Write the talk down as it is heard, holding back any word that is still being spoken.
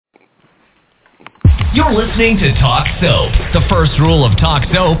You're listening to Talk Soap. The first rule of Talk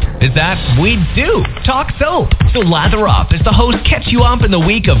Soap is that we do talk soap. So lather up as the host catch you up in the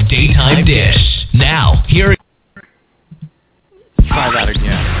week of Daytime Dish. Now, here... Try that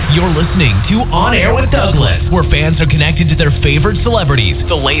again. You're listening to On Air with Douglas, where fans are connected to their favorite celebrities,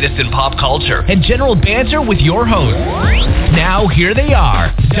 the latest in pop culture, and general banter with your hosts. Now, here they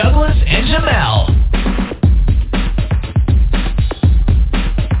are, Douglas and Jamel.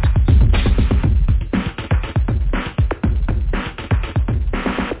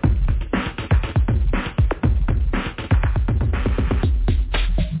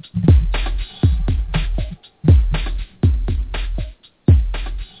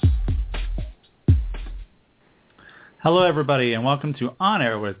 Hello, everybody, and welcome to On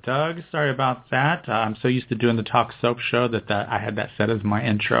Air with Doug. Sorry about that. I'm so used to doing the Talk Soap show that I had that set as my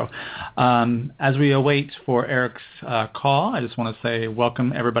intro. As we await for Eric's call, I just want to say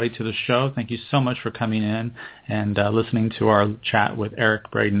welcome, everybody, to the show. Thank you so much for coming in and listening to our chat with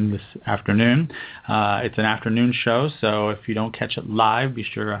Eric Braeden this afternoon. It's an afternoon show, so if you don't catch it live, be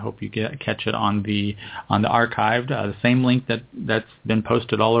sure, I hope you catch it on the archived. The same link that's been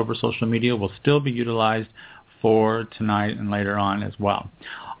posted all over social media will still be utilized for tonight and later on as well.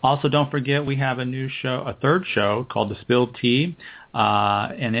 Also, don't forget we have a new show, a third show called The Spilled Tea,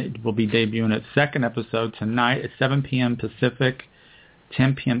 and it will be debuting its second episode tonight at 7 p.m. Pacific,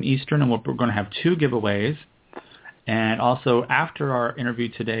 10 p.m. Eastern, and we're going to have two giveaways. And also, after our interview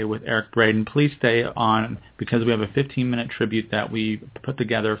today with Eric Braeden, please stay on because we have a 15-minute tribute that we put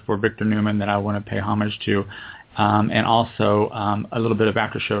together for Victor Newman that I want to pay homage to. And also a little bit of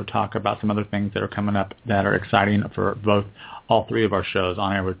after-show talk about some other things that are coming up that are exciting for all three of our shows,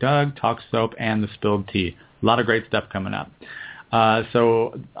 On Air with Doug, Talk Soap, and The Spilled Tea. A lot of great stuff coming up.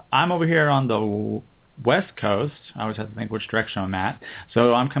 So I'm over here on the West Coast. I always have to think which direction I'm at.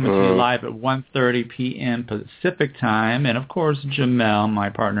 So I'm coming to you live at 1:30 p.m. Pacific time. And, of course, Jamel, my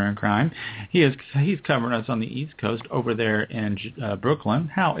partner in crime, he's covering us on the East Coast over there in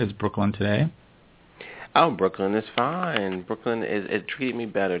Brooklyn. How is Brooklyn today? Oh, Brooklyn is fine. Brooklyn it treated me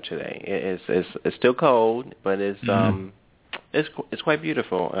better today. It's still cold, but it's quite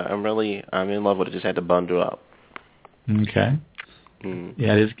beautiful. I'm in love with it. Just had to bundle up. Okay.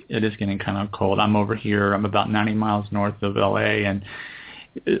 Yeah, it is getting kind of cold. I'm over here. I'm about 90 miles north of LA, and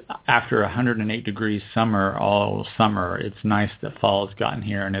after 108 degrees summer all summer, it's nice that fall has gotten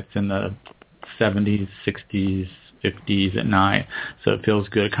here, and it's in the 70s, 60s, 50s at night, so it feels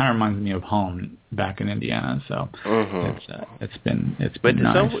good. It kind of reminds me of home back in Indiana, so it's been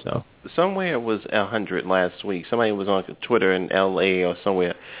nice. So somewhere it was 100 last week. Somebody was on Twitter in LA or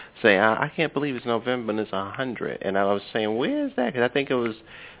somewhere saying, I can't believe it's November and it's 100, and I was saying, where is that? Because I think it was,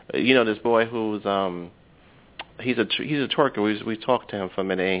 this boy who's he's a twerker. We talked to him for a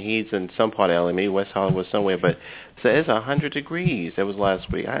minute, and he's in some part of LA, maybe West Hollywood somewhere, but so it's 100 degrees. That was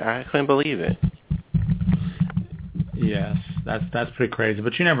last week. I couldn't believe it. Yes, that's pretty crazy,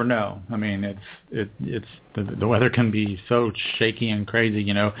 but you never know. I mean, it's the weather can be so shaky and crazy.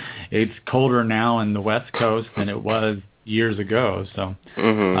 It's colder now in the West Coast than it was years ago. So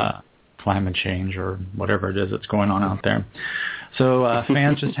climate change or whatever it is that's going on out there. So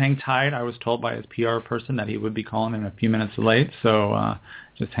fans, just hang tight. I was told by his PR person that he would be calling in a few minutes late. So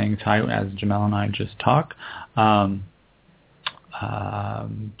just hang tight as Jamel and I just talk.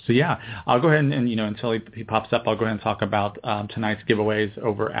 So yeah, I'll go ahead and until he pops up, I'll go ahead and talk about tonight's giveaways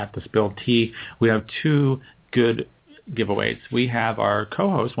over at The Spilled Tea. We have two good giveaways. We have our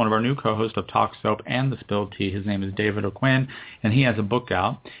co-host, one of our new co-hosts of Talk Soap and The Spilled Tea. His name is David O'Quinn, and he has a book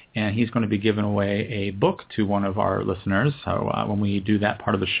out, and he's going to be giving away a book to one of our listeners. So when we do that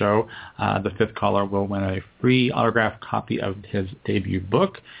part of the show, the fifth caller will win a free autographed copy of his debut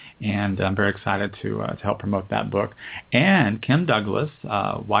book. And I'm very excited to help promote that book. And Kim Douglas,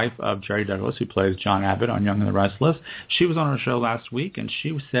 wife of Jerry Douglas, who plays John Abbott on Young and the Restless, she was on our show last week, and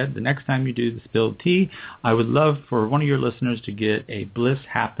she said the next time you do The Spilled Tea, I would love for one of your listeners to get a Bliss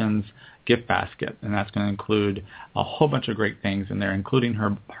Happens gift basket, and that's going to include a whole bunch of great things in there, including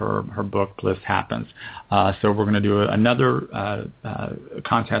her book, Bliss Happens. So we're going to do another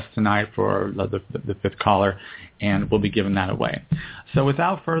contest tonight for the fifth caller, and we'll be giving that away. So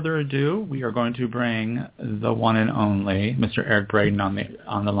without further ado, we are going to bring the one and only Mr. Eric Braeden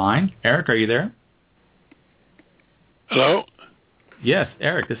on the line. Eric, are you there? Hello? Yes,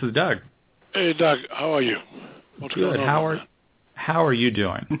 Eric, this is Doug. Hey, Doug, how are you? What's Good. going on? How are you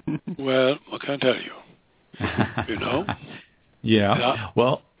doing? Well, what can I tell you? Yeah.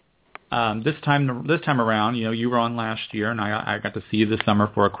 Well, this time around, you were on last year, and I got to see you this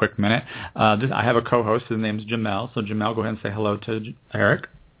summer for a quick minute. I have a co-host. His name is Jamel. So, Jamel, go ahead and say hello to Eric.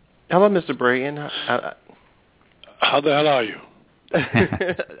 Hello, Mr. Braeden. How the hell are you?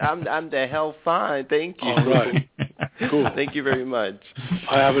 I'm the hell fine, thank you. All right. Cool. Thank you very much.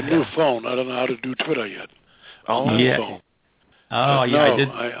 I have a new phone. I don't know how to do Twitter yet. Oh, yeah. Phone. Oh, yeah,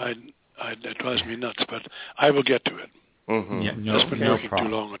 no, I did. It drives me nuts, but I will get to it. Mm-hmm. Yeah, Just been working too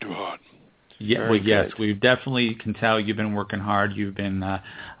long or too hard. Yeah, well, yes, we definitely can tell you've been working hard. You've been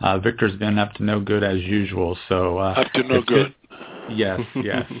Victor's been up to no good as usual. So up to no good. Yes,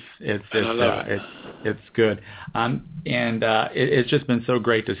 it's good. It's just been so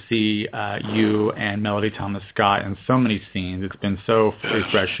great to see you and Melody Thomas Scott in so many scenes. It's been so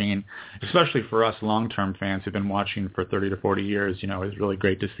refreshing, especially for us long-term fans who've been watching for 30 to 40 years. You know, it's really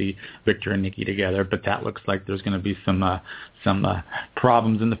great to see Victor and Nikki together. But that looks like there's going to be some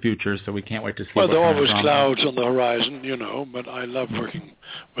problems in the future, so we can't wait to see. Well, there are always clouds on the horizon, you know. But I love working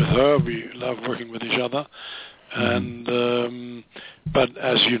with her. We love working with each other. And but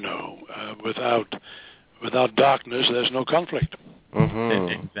as you know, without darkness, there's no conflict.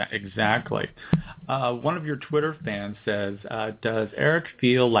 Mm-hmm. Exactly. One of your Twitter fans says, "Does Eric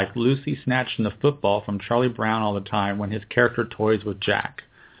feel like Lucy snatching the football from Charlie Brown all the time when his character toys with Jack?"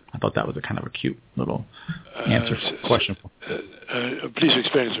 I thought that was a kind of a cute little answer question. Please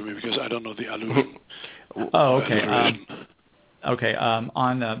explain it to me because I don't know the allusion. Oh, okay.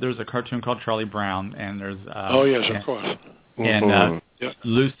 There's a cartoon called Charlie Brown, and there's oh yes, of course. And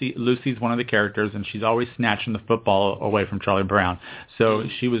Lucy's one of the characters, and she's always snatching the football away from Charlie Brown. So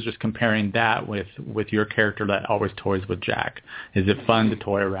she was just comparing that with your character that always toys with Jack. Is it fun to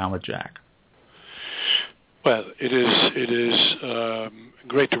toy around with Jack? Well, it is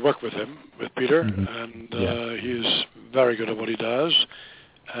great to work with him, with Peter, and he is very good at what he does.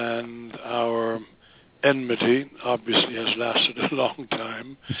 And our enmity obviously has lasted a long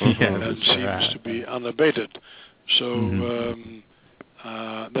time and seems to be unabated. So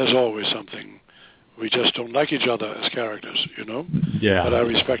there's always something. We just don't like each other as characters, you know. Yeah. But I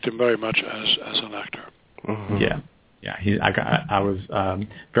respect him very much as an actor. Yeah. Yeah, I was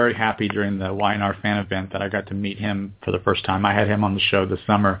very happy during the Y&R fan event that I got to meet him for the first time. I had him on the show this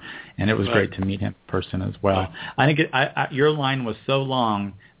summer, and it was great to meet him in person as well. I think your line was so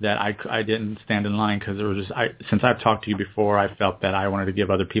long that I didn't stand in line because since I've talked to you before, I felt that I wanted to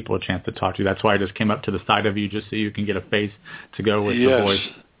give other people a chance to talk to you. That's why I just came up to the side of you just so you can get a face to go with the voice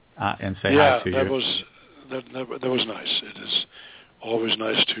and say hi to you. That was nice. It is always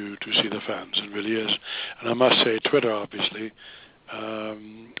nice to see the fans. It really is. And I must say, Twitter, obviously,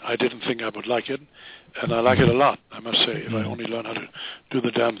 I didn't think I would like it, and I like it a lot, I must say, if I only learn how to do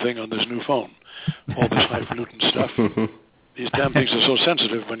the damn thing on this new phone. All this highfalutin stuff. These damn things are so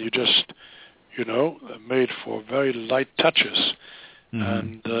sensitive when you just, made for very light touches.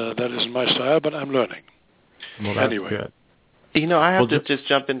 And that isn't my style, but I'm learning. Well, that's anyway. Good. I have to just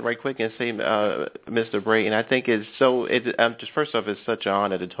jump in right quick and say, Mr. Braeden, I think just first off, it's such an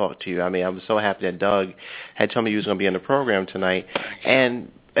honor to talk to you. I mean, I'm so happy that Doug had told me he was going to be on the program tonight. And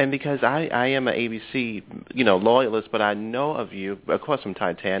because I am an ABC, loyalist, but I know of you, of course, from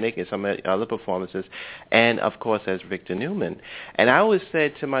Titanic and some other performances, and, of course, as Victor Newman. And I always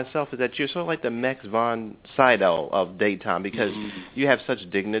said to myself that you're sort of like the Max von Sydow of daytime because you have such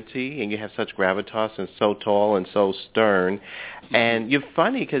dignity and you have such gravitas and so tall and so stern. And you're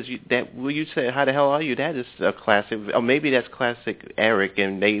funny because when you say, how the hell are you, that is a classic, or maybe that's classic Eric,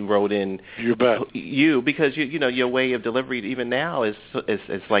 and they wrote in you bet. You because, your way of delivery even now is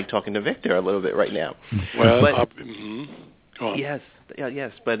like talking to Victor a little bit right now. Well, go on. Yes,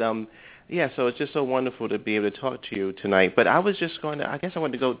 but so it's just so wonderful to be able to talk to you tonight. But I was just I guess I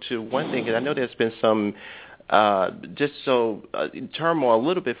wanted to go to one thing because I know there's been some turmoil a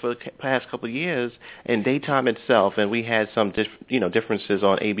little bit for the past couple of years in daytime itself, and we had some differences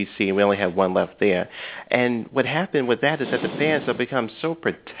on ABC, and we only have one left there. And what happened with that is that the fans have become so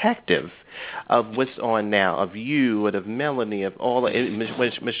protective of what's on now, of you and of Melanie, of all. When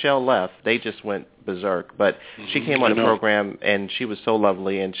Michelle left, they just went berserk. But she came on the program, and she was so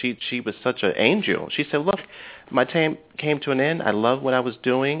lovely, and she was such an angel. She said, "Look, my time came to an end. I love what I was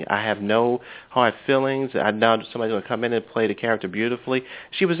doing. I have no hard feelings. I know somebody's going to come in and play the character beautifully."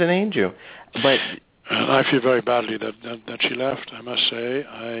 She was an angel. But I feel very badly that she left, I must say.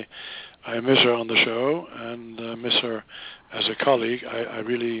 I miss her on the show and miss her as a colleague. I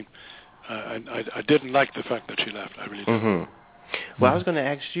really... I didn't like the fact that she left. I really didn't. Well, I was going to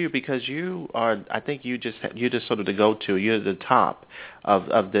ask you because you are. I think you're just sort of the go-to. You're the top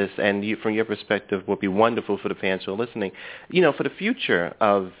of this, and from your perspective, would be wonderful for the fans who are listening. For the future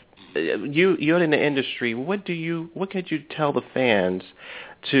of you're in the industry. What could you tell the fans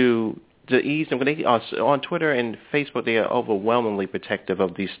to the ease, and when they on Twitter and Facebook, they are overwhelmingly protective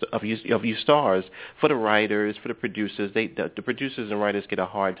of you stars. For the writers, for the producers, the producers and writers get a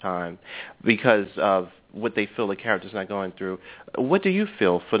hard time because of what they feel the character's not going through. What do you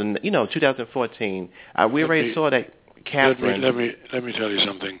feel for 2014? We already saw that. Catherine. Let me tell you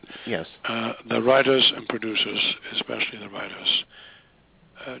something. Yes. The writers and producers, especially the writers,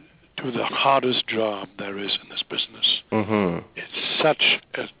 do the hardest job there is in this business. Mm-hmm. It's such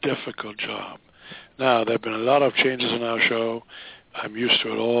a difficult job. Now, there have been a lot of changes in our show. I'm used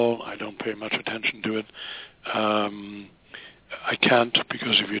to it all. I don't pay much attention to it. I can't,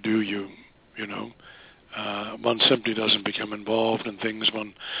 because if you do, you know, one simply doesn't become involved in things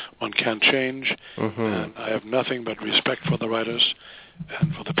one can't change. Mm-hmm. And I have nothing but respect for the writers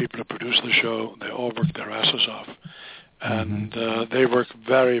and for the people who produce the show. They all work their asses off. And they work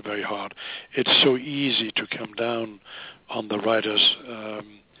very, very hard. It's so easy to come down on the writers,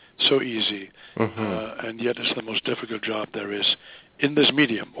 so easy. Mm-hmm. And yet it's the most difficult job there is in this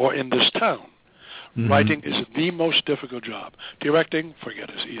medium or in this town. Mm-hmm. Writing is the most difficult job. Directing, forget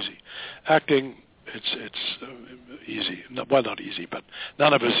it's easy. Acting, it's easy. Well, not easy, but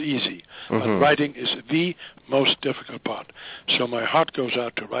none of it's easy. Mm-hmm. But writing is the most difficult part. So my heart goes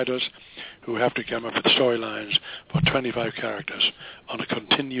out to writers who have to come up with storylines for 25 characters on a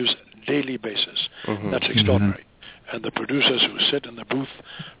continuous daily basis. Mm-hmm. That's extraordinary. Mm-hmm. And the producers who sit in the booth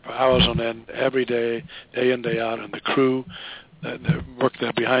for hours on end, every day, day in, day out, and the crew that work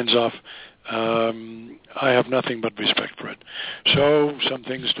their behinds off, I have nothing but respect for it. So some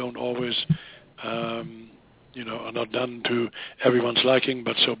things don't always... are not done to everyone's liking,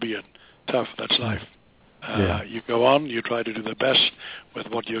 but so be it. Tough, that's life. You go on, you try to do the best with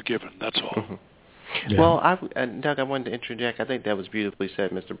what you're given, that's all. Mm-hmm. Yeah. Well, Doug, I wanted to interject. I think that was beautifully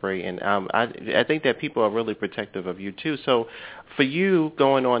said, Mr. Braeden. I think that people are really protective of you, too. So for you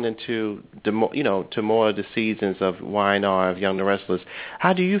going on into, to more of the seasons of YNR, of Young and Restless,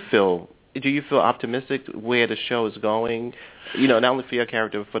 how do you feel? Do you feel optimistic where the show is going? Not only for your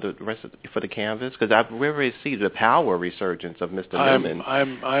character, for the rest for the canvas, because I've really seen the power resurgence of Mr. Newman.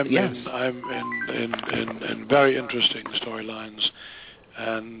 I'm in very interesting storylines,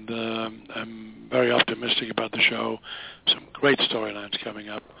 and I'm very optimistic about the show. Some great storylines coming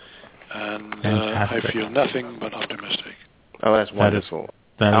up, and I feel nothing but optimistic. Oh, that's wonderful.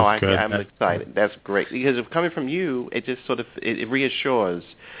 That is good. I'm excited. That's great. Because if coming from you, it just sort of it reassures.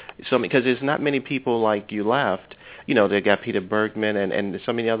 So because there's not many people like you left. They got Peter Bergman and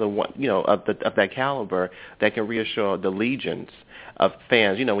so many other of that caliber that can reassure the legions of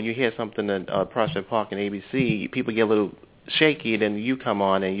fans. When you hear something at Prospect Park and ABC, people get a little shaky. Then you come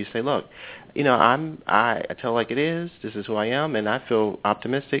on and you say, "Look, I tell like it is. This is who I am, and I feel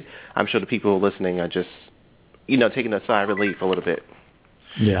optimistic." I'm sure the people listening are just taking a sigh of relief a little bit.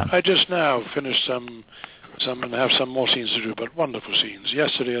 Yeah. I just now finished some and have some more scenes to do, but wonderful scenes.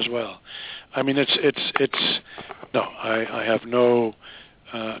 Yesterday as well. I mean, I have no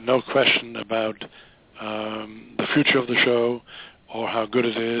question about the future of the show or how good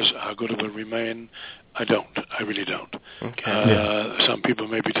it is, how good it will remain. I don't. I really don't. Okay. Some people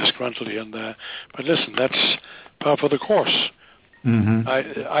may be disgruntled here and there, but listen, that's par for the course. Mm-hmm.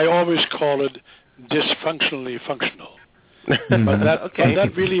 I always call it dysfunctionally functional. But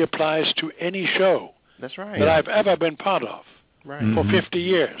that really applies to any show that I've ever been part of for 50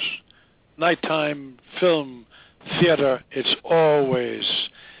 years. Nighttime, film, theater, it's always,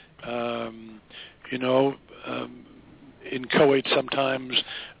 inchoate sometimes,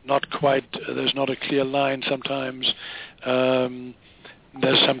 not quite, there's not a clear line sometimes,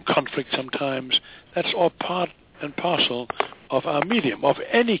 there's some conflict sometimes. That's all part and parcel of our medium, of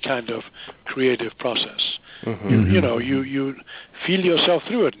any kind of creative process. Mm-hmm. You feel yourself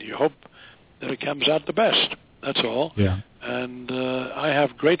through it, and you hope that it comes out the best. That's all. Yeah. And I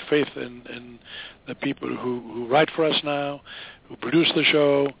have great faith in the people who write for us now, who produce the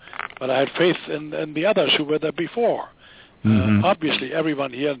show, but I had faith in the others who were there before. Mm-hmm. Obviously,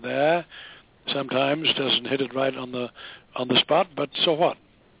 everyone here and there sometimes doesn't hit it right on the spot, but so what?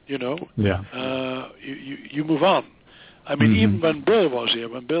 Yeah. You move on. I mean, even when Bill was here,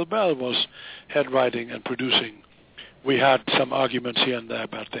 when Bill Bell was head writing and producing, we had some arguments here and there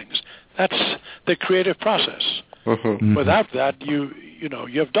about things. That's the creative process. Mm-hmm. Without that, you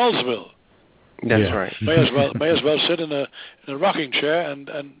have Dullsville. That's right. May as well sit in a rocking chair and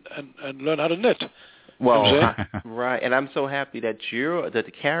learn how to knit. Well, right, and I'm so happy that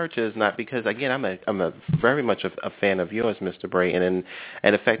the character is not, because again, I'm a very much a fan of yours, Mr. Braeden,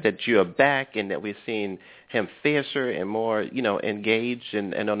 and the fact that you're back and that we're seeing him fiercer and more, engaged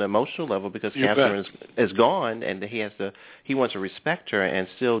and on an emotional level, because Catherine is gone, and he wants to respect her and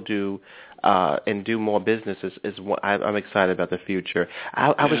still do more business. I'm excited about the future.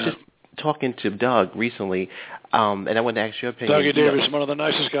 I was just talking to Doug recently, and I wanted to ask your opinion. Dougie Davis is one of the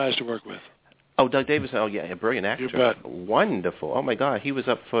nicest guys to work with. Oh, Doug Davis. Oh, yeah, a brilliant actor. You bet. Wonderful. Oh, my God. He was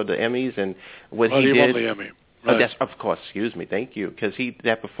up for the Emmys, and what he did. He won the Emmy. Right. That's, of course, excuse me. Thank you. Because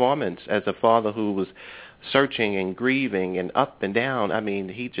that performance as a father who was searching and grieving and up and down,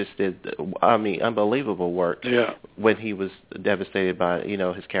 he just did, unbelievable work when he was devastated by,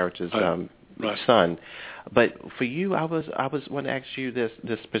 his character's son. But for you, I was want to ask you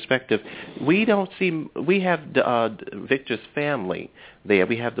this perspective. We have Victor's family there.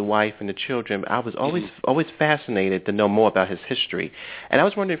 We have the wife and the children. I was always fascinated to know more about his history. And I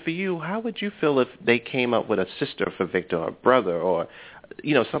was wondering, for you, how would you feel if they came up with a sister for Victor, or a brother, or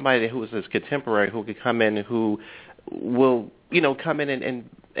somebody who was his contemporary, who could come in, who will come in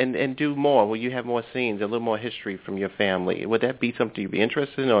and do more? Will you have more scenes, a little more history from your family? Would that be something you'd be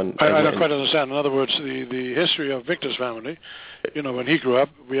interested in? I don't quite understand. In other words, the history of Victor's family, when he grew up,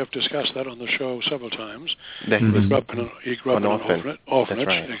 we have discussed that on the show several times. He grew up in an orphanage,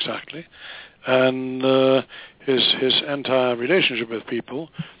 right. Exactly. And his entire relationship with people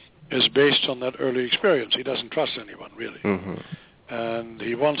is based on that early experience. He doesn't trust anyone, really. Mm-hmm. And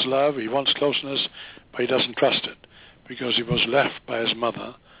he wants love, he wants closeness, but he doesn't trust it, because he was left by his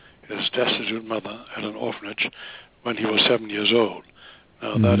mother, his destitute mother, at an orphanage when he was 7 years old.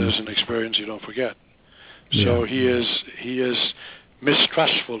 Now, that is an experience you don't forget. So he is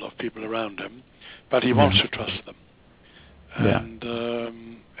mistrustful of people around him, but he wants to trust them. And,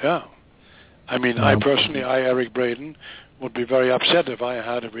 I personally, Eric Braeden, would be very upset if I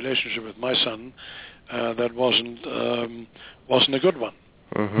had a relationship with my son that wasn't a good one.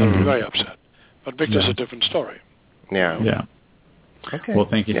 I'd be very upset. But Victor's a different story. Yeah. Okay. Well,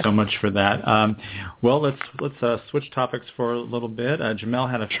 thank you so much for that. Let's switch topics for a little bit. Jamel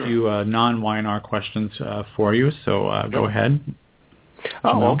had a few non-YNR questions for you, so go ahead.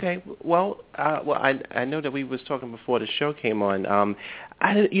 Oh, okay. Well, I know that we was talking before the show came on.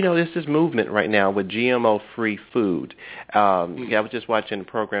 There's this movement right now with GMO-free food. I was just watching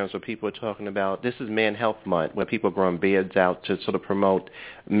programs where people are talking about, this is Man Health Month, where people are growing beards out to sort of promote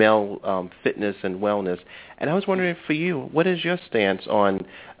male fitness and wellness. And I was wondering, for you, what is your stance on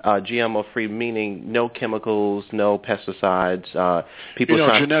GMO-free, meaning no chemicals, no pesticides?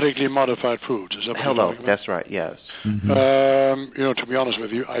 Genetically modified foods. Is that what you're talking about? That's right, yes. Mm-hmm. To be honest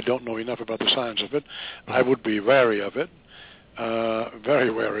with you, I don't know enough about the science of it. I would be wary of it.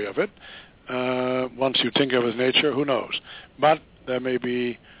 Very wary of it. Once you tinker with nature, who knows? But there may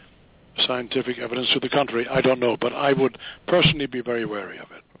be scientific evidence to the contrary. I don't know, but I would personally be very wary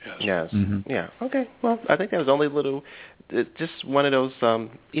of it. Yes. Mm-hmm. Yeah. Okay. Well, I think that was only just one of those,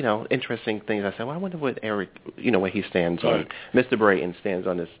 interesting things. I said, well, I wonder what Eric, where he stands on, Mr. Braeden stands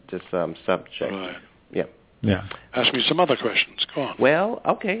on this subject. Right. Yeah. Yeah. Ask me some other questions. Go on. Well,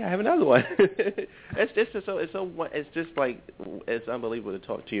 okay, I have another one. It's unbelievable to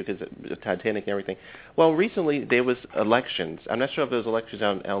talk to you because the Titanic and everything. Well, recently there was elections. I'm not sure if there was elections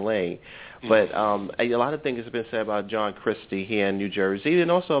out in L.A., but a lot of things have been said about John Christie here in New Jersey,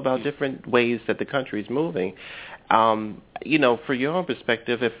 and also about different ways that the country is moving. For your own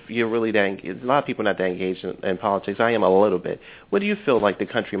perspective, if you're really a lot of people are not that engaged in politics. I am a little bit. Where do you feel like the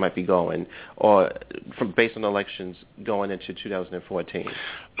country might be going, or based on elections going into 2014?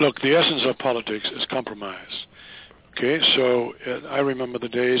 Look, the essence of politics is compromise. Okay, so I remember the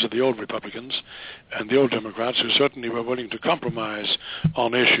days of the old Republicans and the old Democrats who certainly were willing to compromise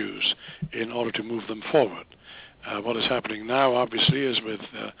on issues in order to move them forward. What is happening now, obviously, is with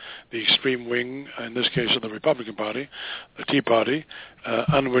the extreme wing, in this case of the Republican Party, the Tea Party,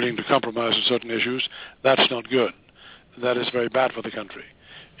 unwilling to compromise on certain issues. That's not good. That is very bad for the country.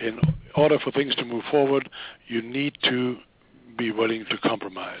 In order for things to move forward, you need to be willing to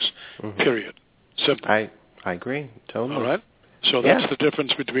compromise, period. Simple. I agree, totally. All right? So that's the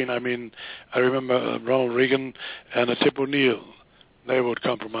difference between, I remember Ronald Reagan and Tip O'Neill. They would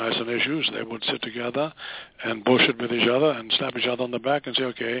compromise on issues. They would sit together and bullshit with each other and slap each other on the back and say,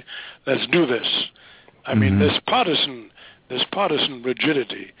 okay, let's do this. This partisan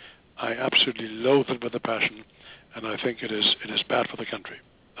rigidity, I absolutely loathe it with a passion, and I think it is bad for the country.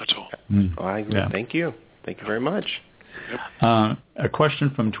 That's all. I agree. Yeah. Thank you very much. Yep. A question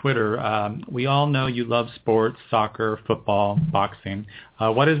from Twitter. We all know you love sports, soccer, football, boxing.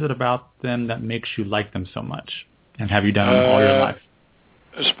 What is it about them that makes you like them so much? And have you done them all your life?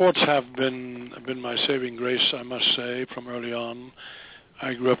 Sports have been my saving grace, I must say, from early on.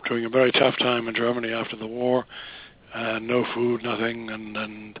 I grew up during a very tough time in Germany after the war. No food, nothing,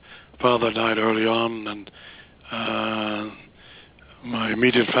 and father died early on, and my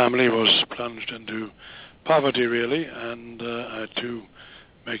immediate family was plunged into poverty, really, and I had to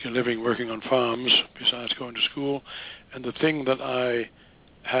make a living working on farms besides going to school. And the thing that I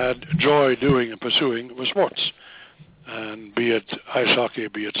had joy doing and pursuing was sports, and be it ice hockey,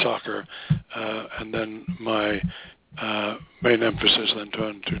 be it soccer, and then my main emphasis then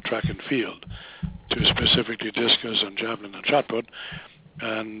turned to track and field, to specifically discus and javelin and shot put,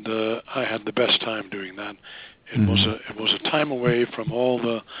 and I had the best time doing that. It was a time away from all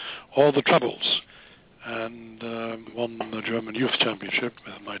the troubles, and won the German Youth Championship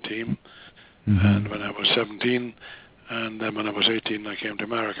with my team, and when I was 17, and then when I was 18, I came to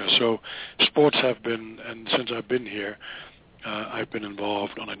America. So sports have been, and since I've been here, I've been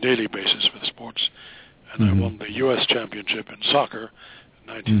involved on a daily basis with sports, and I won the U.S. Championship in soccer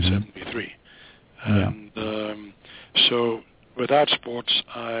in 1973. And so without sports,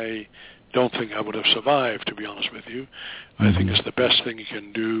 I don't think I would have survived, to be honest with you. I think it's the best thing you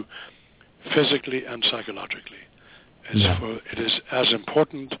can do physically and psychologically. It is as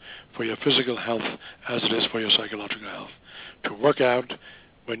important for your physical health as it is for your psychological health. To work out,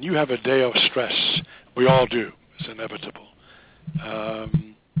 when you have a day of stress, we all do, it's inevitable,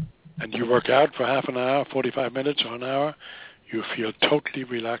 and you work out for half an hour, 45 minutes or an hour, you feel totally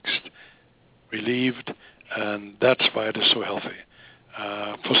relaxed, relieved, and that's why it is so healthy,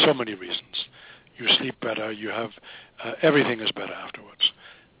 for so many reasons. You sleep better, you have, everything is better afterwards.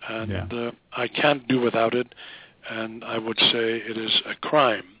 And I can't do without it, and I would say it is a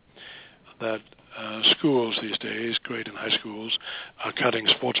crime that schools these days, grade and high schools, are cutting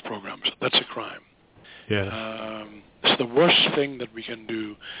sports programs. That's a crime. Yes. It's the worst thing that we can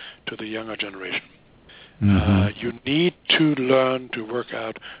do to the younger generation. You need to learn to work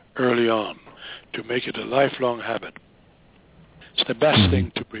out early on, to make it a lifelong habit. It's the best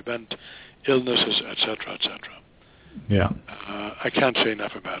thing to prevent illnesses, etc., etc. Yeah. I can't say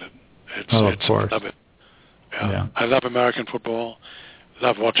enough about it. Of course. I love it. Yeah. I love American football,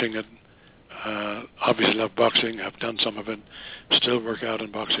 love watching it, obviously love boxing, I've done some of it, still work out in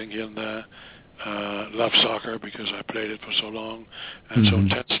boxing here and there, love soccer because I played it for so long and so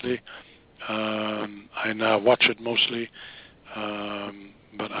intensely. I now watch it mostly,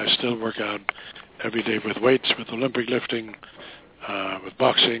 but I still work out every day with weights, with Olympic lifting, with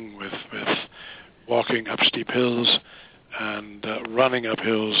boxing, with walking up steep hills and running up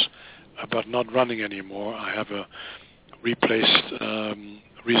hills, but not running anymore. I have a replaced,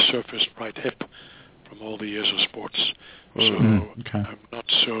 resurfaced right hip from all the years of sports. So I'm not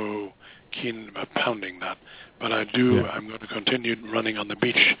so keen about pounding that. But I do, I'm going to continue running on the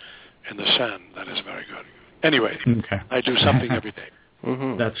beach in the sand. That is very good. Anyway, I do something every day.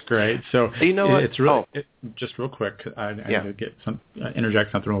 That's great. So you know what? It's really just real quick. I need to get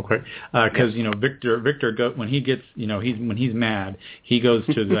interject something real quick because Victor when he gets when he's mad, he goes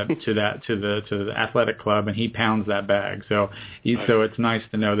to the athletic club and he pounds that bag. So so it's nice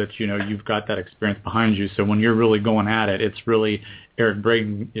to know that you've got that experience behind you. So when you're really going at it, it's really Eric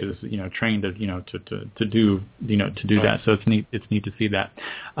Braeden is trained to do that. So it's neat to see that.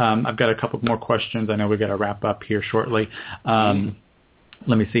 I've got a couple more questions. I know we've got to wrap up here shortly.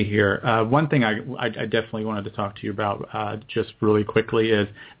 Let me see here. One thing I definitely wanted to talk to you about just really quickly is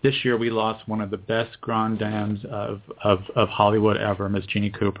this year we lost one of the best grand dames of Hollywood ever, Miss Jeannie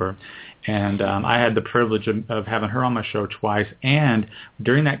Cooper. And I had the privilege of having her on my show twice. And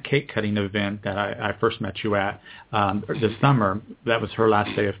during that cake cutting event that I first met you at this summer, that was her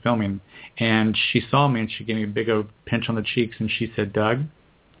last day of filming. And she saw me and she gave me a big old pinch on the cheeks and she said, "Doug,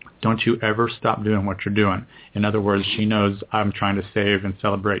 don't you ever stop doing what you're doing." In other words, she knows I'm trying to save and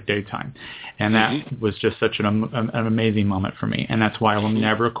celebrate daytime. And that was just such an amazing moment for me. And that's why I will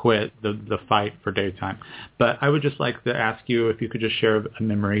never quit the fight for daytime. But I would just like to ask you if you could just share a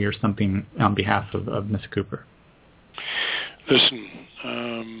memory or something on behalf of Miss Cooper. Listen,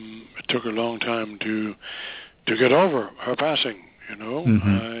 it took a long time to get over her passing,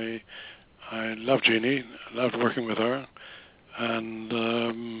 I love Jeannie. I loved working with her. And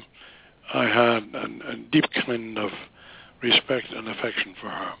I had a deep kind of respect and affection for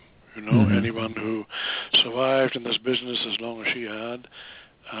her. Anyone who survived in this business as long as she had,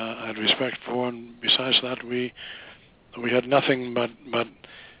 I had respect for. And besides that, we had nothing but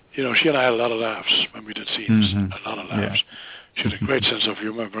she and I had a lot of laughs when we did scenes, a lot of laughs. Yeah. She had a great sense of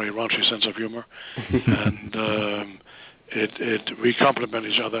humor, a very raunchy sense of humor, and we complement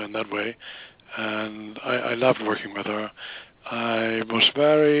each other in that way. And I loved working with her. I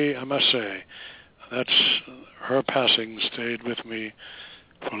must say, her passing stayed with me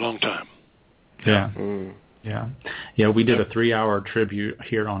for a long time. Yeah. Yeah, we did a 3-hour tribute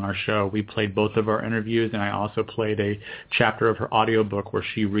here on our show. We played both of our interviews, and I also played a chapter of her audiobook where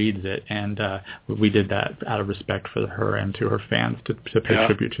she reads it, and we did that out of respect for her and to her fans to pay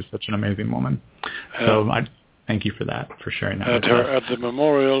tribute to such an amazing woman. So I thank you for that, for sharing that with us. At her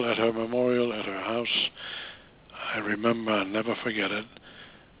memorial, at her house, I remember, I'll never forget it,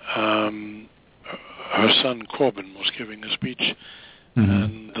 her son Corbin was giving a speech,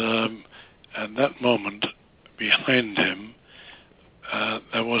 and at that moment, behind him,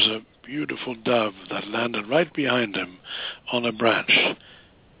 there was a beautiful dove that landed right behind him on a branch,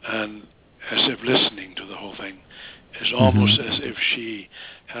 and as if listening to the whole thing. It's almost as if she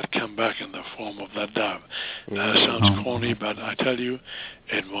had come back in the form of that dove. Sounds corny, but I tell you,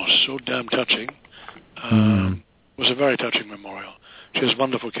 it was so damn touching. It was a very touching memorial. She has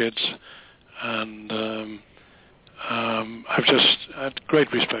wonderful kids, and I've just had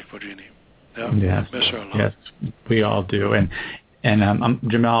great respect for Jeannie. Yes, miss her a lot. Yes, we all do. And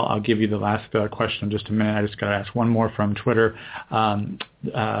Jamel, I'll give you the last question in just a minute. I just got to ask one more from Twitter.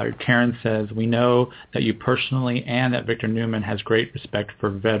 Karen says, we know that you personally and that Victor Newman has great respect for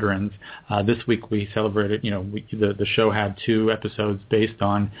veterans. This week we celebrated, the show had 2 episodes based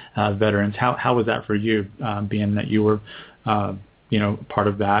on veterans. How was that for you, being that you were, part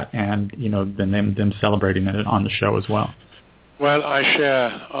of that and, then them celebrating it on the show as well? Well, I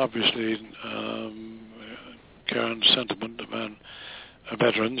share, obviously, Karen's sentiment about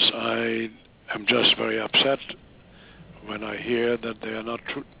veterans. I am just very upset when I hear that they are not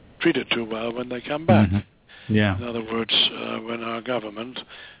treated too well when they come back. Yeah. In other words, when our government,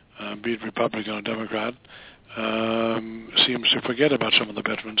 be it Republican or Democrat, seems to forget about some of the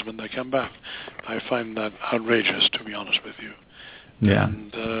veterans when they come back. I find that outrageous, to be honest with you. Yeah.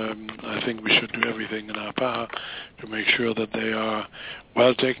 And I think we should do everything in our power to make sure that they are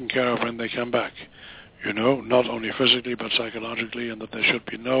well taken care of when they come back. Not only physically but psychologically, and that there should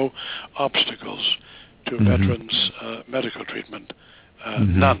be no obstacles to veterans' medical treatment.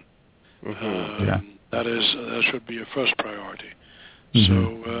 None. That should be a first priority.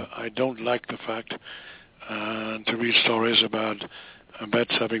 So I don't like the fact to read stories about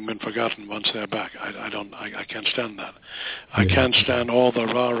vets having been forgotten once they're back. I can't stand that. I can't stand all the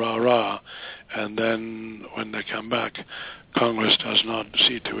rah, and then when they come back, Congress does not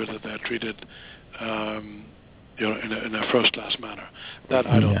see to it that they're treated in a first-class manner. That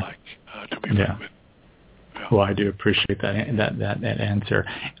I don't like, to be frank with. Yeah. Well, I do appreciate that answer.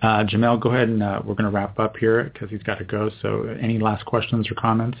 Jamel, go ahead, and we're going to wrap up here because he's got to go. So any last questions or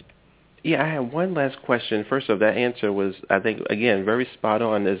comments? Yeah, I have one last question. First off, that answer was, I think, again, very spot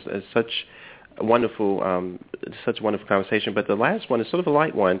on. As such wonderful conversation. But the last one is sort of a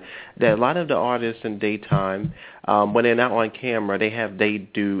light one. That a lot of the artists in daytime, when they're not on camera, they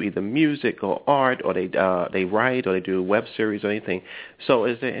do either music or art, or they write, or they do web series or anything. So,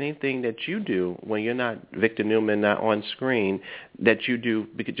 is there anything that you do when you're not Victor Newman, not on screen, that you do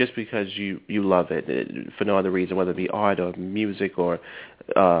just because you love it for no other reason, whether it be art or music or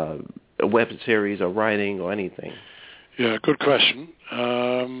a web series or writing or anything? Yeah, good question.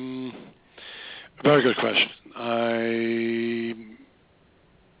 Very good question. I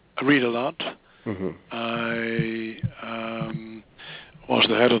read a lot. I was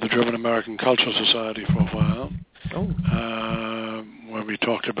the head of the German American Cultural Society for a while, where we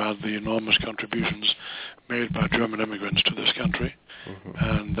talked about the enormous contributions made by German immigrants to this country,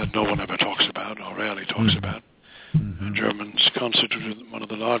 and that no one ever talks about or rarely talks about. Germans constituted one of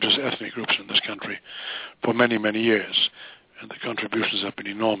the largest ethnic groups in this country for many, many years, and the contributions have been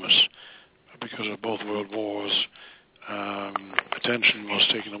enormous. Because of both world wars, attention was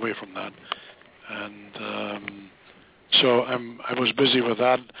taken away from that. And so I was busy with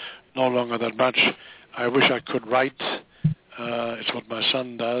that, no longer that much. I wish I could write. It's what my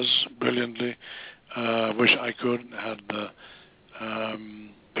son does brilliantly. Wish I could, had the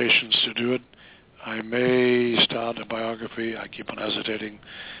patience to do it. I may start a biography. I keep on hesitating.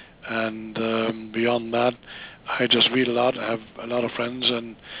 And beyond that, I just read a lot. I have a lot of friends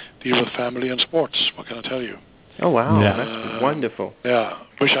and deal with family and sports. What can I tell you? Oh, wow. That's wonderful. Yeah.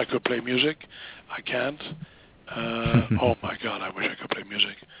 Wish I could play music. I can't. Oh my God, I wish I could play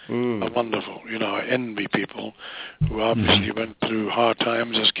music. Wonderful. I envy people who obviously went through hard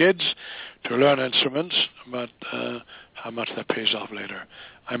times as kids to learn instruments, but how much that pays off later.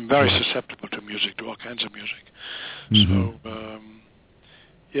 I'm very susceptible to music, to all kinds of music. So,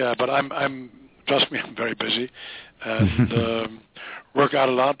 but I'm trust me, I'm very busy and work out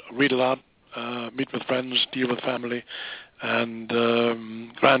a lot, read a lot, meet with friends, deal with family, and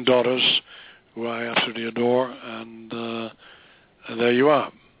granddaughters who I absolutely adore, and there you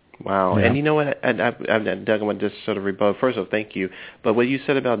are. Wow. Yeah. And you know what, Doug, I want to just sort of rebut. First of all, thank you. But what you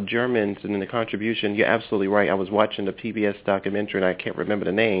said about Germans and the contribution, you're absolutely right. I was watching the PBS documentary, and I can't remember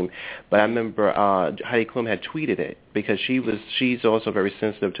the name, but I remember Heidi Klum had tweeted it because she's also very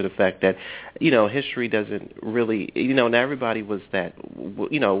sensitive to the fact that, history doesn't really, not everybody was that,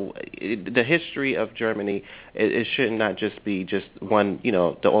 the history of Germany, it should not just be just one,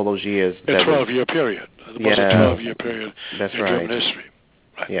 all those years. A 12-year period. It was a 12-year period in German history.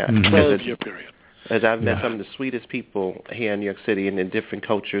 Yeah, 12-year period. As I've met some of the sweetest people here in New York City and in different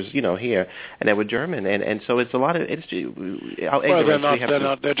cultures, here, and they were German, and so it's a lot of it's.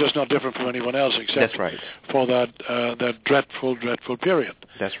 They're just not different from anyone else, except for that dreadful period.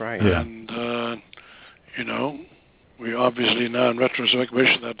 That's right. Yeah. And we obviously now in retrospect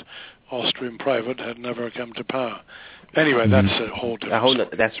wish that Austrian private had never come to power. Anyway, that's a whole different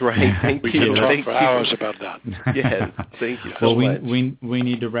story. That's right. Thank we you. can talk for hours about that. Yes, thank you so much. We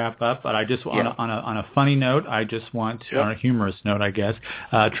need to wrap up, but I just on a funny note, I just want to, on a humorous note, I guess,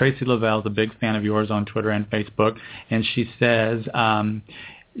 Tracy Lavelle is a big fan of yours on Twitter and Facebook, and she says,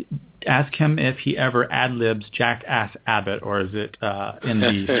 ask him if he ever ad-libs Jackass Abbott, or is it in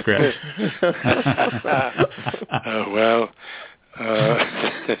the script?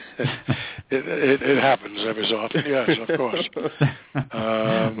 It happens every so often. Yes, of course.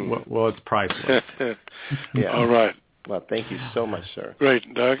 Well, it's priceless. All right. Well, thank you so much, sir.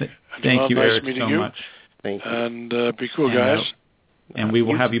 Great, Doug. Thank you, nice Eric, meeting so you. much. Thank you. And be cool, guys. And we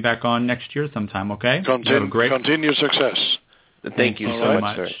will have you back on next year sometime, okay? Continued success. Thank you so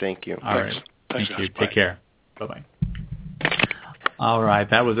much, sir. Thank you. All right. Thanks, Thank you. Bye. Take care. Bye-bye. All right,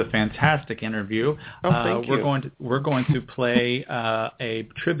 that was a fantastic interview. Thank you. We're going to play a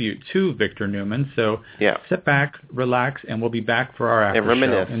tribute to Victor Newman. So sit back, relax, and we'll be back for our after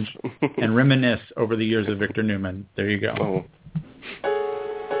reminisce. show and reminisce over the years of Victor Newman. There you go. Oh.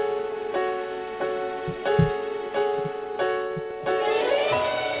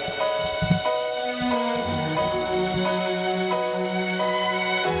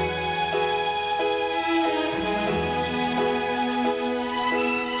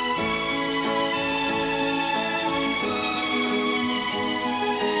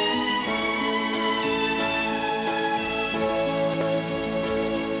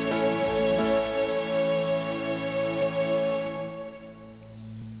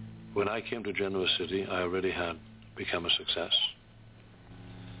 When I came to Genoa City, I already had become a success.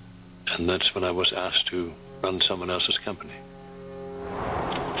 And that's when I was asked to run someone else's company.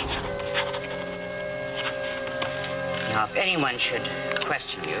 Now, if anyone should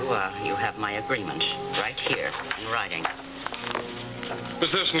question you, you have my agreement right here in writing. Miss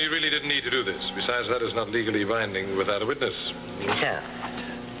Thurston, you really didn't need to do this. Besides, that is not legally binding without a witness. So,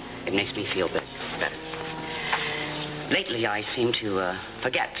 it makes me feel better. Lately, I seem to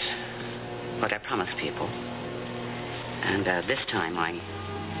forget what I promise people. And this time, I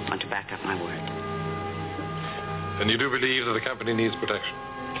want to back up my word. And you do believe that the company needs protection?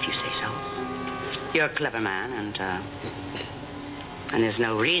 If you say so. You're a clever man, and there's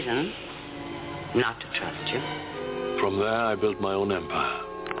no reason not to trust you. From there, I built my own empire.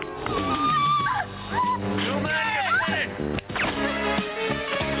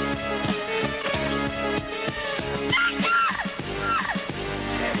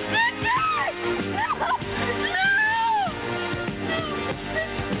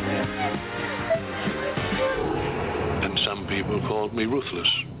 And some people called me Ruthless,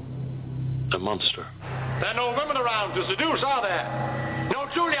 a monster. There are no women around to seduce, are there? No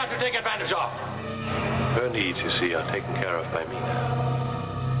Julia to take advantage of. Her needs, you see, are taken care of by me now.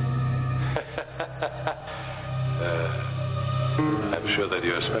 I'm sure that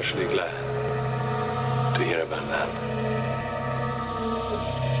you're especially glad to hear about that.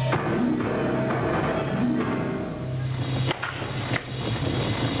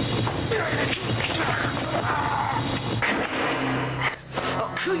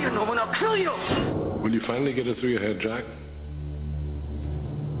 I'll kill you, Newman. I'll kill you. Will you finally get it through your head, Jack?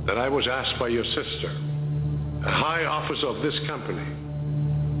 That I was asked by your sister, a high officer of this company,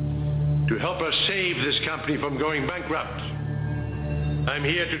 to help her save this company from going bankrupt. I'm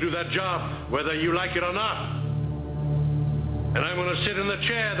here to do that job, whether you like it or not. And I want to sit in the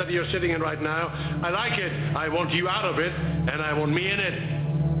chair that you're sitting in right now. I like it. I want you out of it, and I want me in it.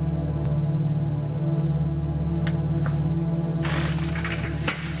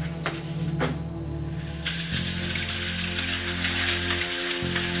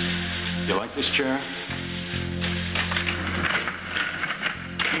 You like this chair?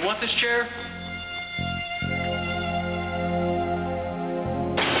 You want this chair?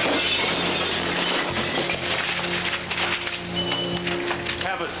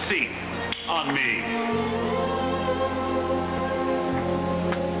 Have a seat on me.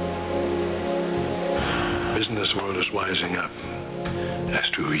 Business world is wising up as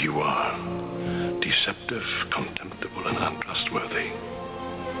to who you are. Deceptive, contemptible, and untrustworthy.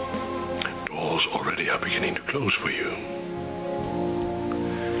 Doors already are beginning to close for you.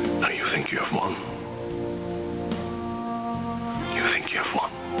 Now you think you have won. You think you have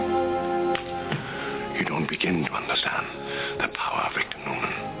won. You don't begin to understand the power of Victor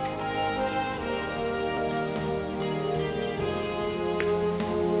Newman.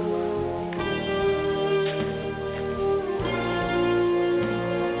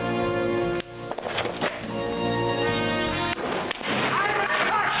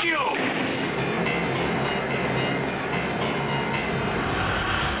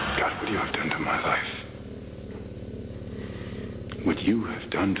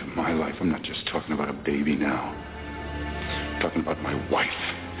 I'm not just talking about a baby now. I'm talking about my wife.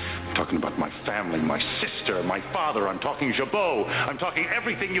 I'm talking about my family, my sister, my father. I'm talking Jabot. I'm talking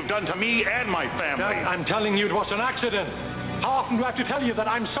everything you've done to me and my family. Dad, I'm telling you it was an accident. How often do I have to tell you that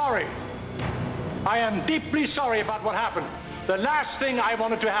I'm sorry? I am deeply sorry about what happened. The last thing I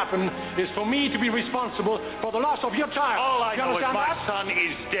wanted to happen is for me to be responsible for the loss of your child. All I know is my that? son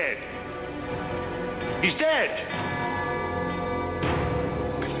is dead. He's dead.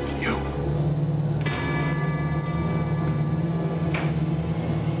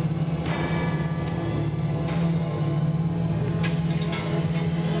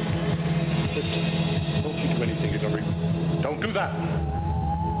 Don't do that.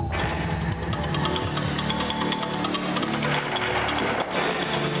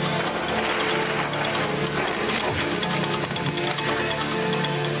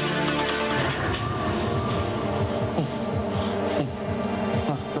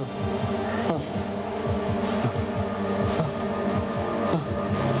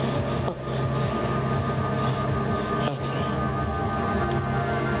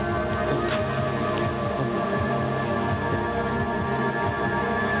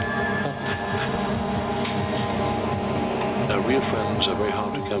 Real friends are very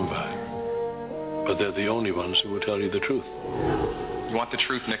hard to come by, but they're the only ones who will tell you the truth. You want the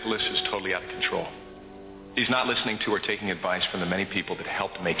truth? Nicholas is totally out of control. He's not listening to or taking advice from the many people that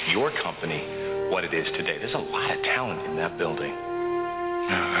helped make your company what it is today. There's a lot of talent in that building.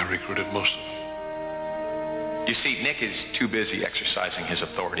 Yeah, I recruited most of them. You see, Nick is too busy exercising his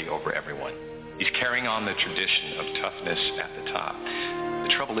authority over everyone. He's carrying on the tradition of toughness at the top.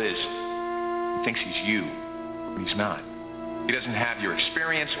 The trouble is, he thinks he's you, when he's not. He doesn't have your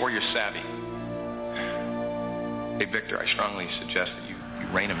experience or your savvy. Hey, Victor, I strongly suggest that you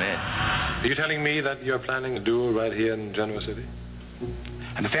rein him in. Are you telling me that you're planning a duel right here in Genoa City?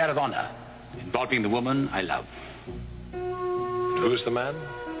 An affair of honor involving the woman I love. And who is the man?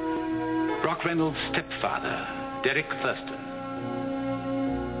 Brock Reynolds' stepfather, Derek Thurston.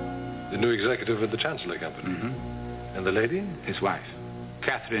 The new executive of the Chancellor Company. Mm-hmm. And the lady? His wife,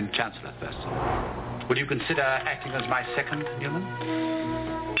 Catherine Chancellor Thurston. Will you consider acting as my second, Newman?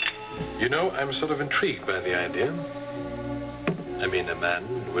 You know, I'm sort of intrigued by the idea. I mean, a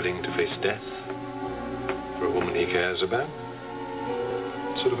man willing to face death for a woman he cares about.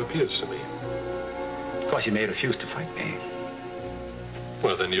 Sort of appeals to me. Of course, you may refuse to fight me.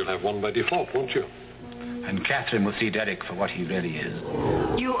 Well, then you'll have one by default, won't you? And Catherine will see Derek for what he really is.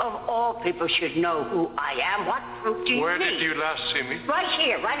 You, of all people, should know who I am. What proof do you need? Where did you last see me? Right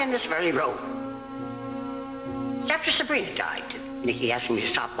here, right in this very room. After Sabrina died, Nicky asked me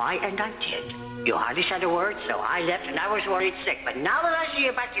to stop by, and I did. You hardly said a word, so I left, and I was worried sick. But now that I see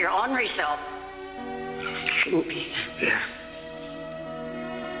you back to your ornery self, you shouldn't be here.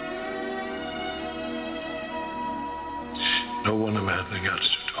 No one Amanda else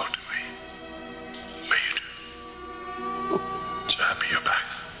to talk to me. Made. So happy you're back.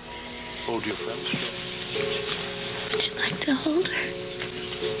 Hold your friends. Would you like to hold her?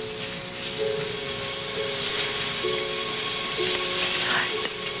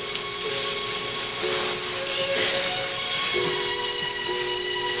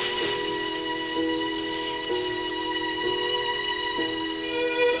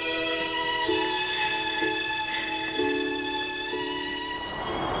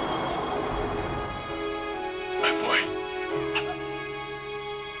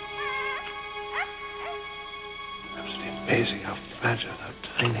 amazing how fragile, how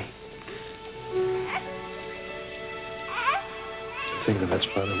tiny. To think that that's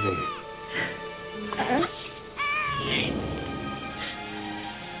part of me.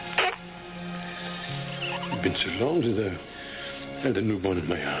 It's been so long since I had a newborn in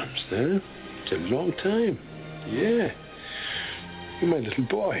my arms, huh? It's a long time. Yeah. You're my little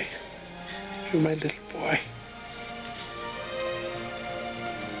boy. You're my little boy.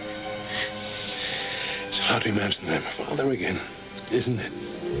 It's hard to imagine that I'm a father again, isn't it?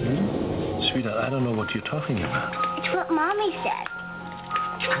 Sweetheart, I don't know what you're talking about. It's what Mommy said.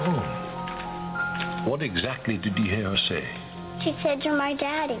 Oh. What exactly did you hear her say? She said you're my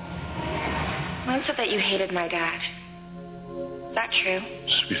daddy. Mom said that you hated my dad. Is that true?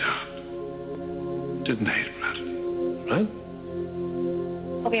 Sweetheart. Didn't hate him, right?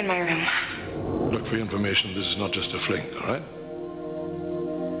 I'll be in my room. Look, for your information, this is not just a fling, all right?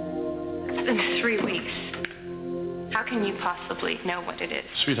 It's been 3 weeks. How can you possibly know what it is?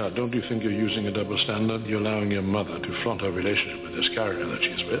 Sweetheart, don't you think you're using a double standard? You're allowing your mother to flaunt her relationship with this carrier that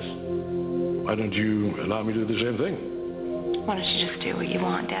she's with. Why don't you allow me to do the same thing? Why don't you just do what you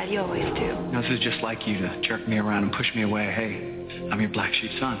want, Dad? You always do. Now, this is just like you to jerk me around and push me away. Hey, I'm your black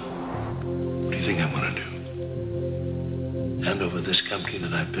sheep son. What do you think I'm going to do? Hand over this company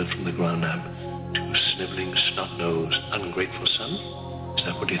that I built from the ground up to a sniveling, snot-nosed, ungrateful son? Is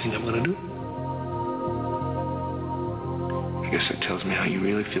that what you think I'm going to do? I guess it tells me how you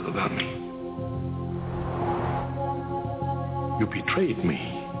really feel about me. You betrayed me.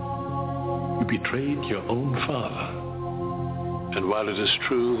 You betrayed your own father. And while it is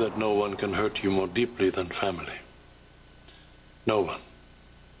true that no one can hurt you more deeply than family, no one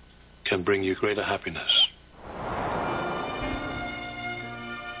can bring you greater happiness.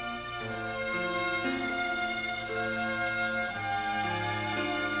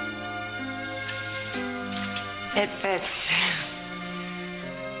 It fits.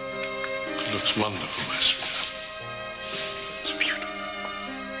 It looks wonderful, my sweetheart. It's beautiful.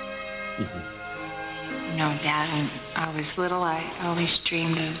 No, Dad, when I was little, I always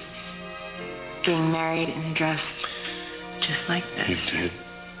dreamed of being married and dressed just like this. You did?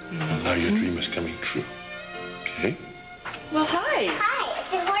 Well, now your dream is coming true. Okay? Well, hi. Hi,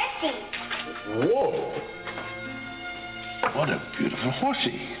 it's a horsey. Whoa! What a beautiful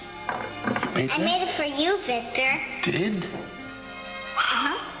horsey. You made I that? made it for you, Victor. Did?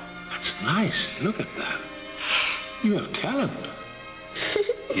 Wow. That's nice. Look at that. You have talent.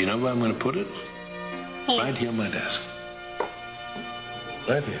 You know where I'm going to put it? Hey. Right here on my desk.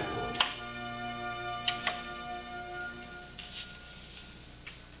 Right here.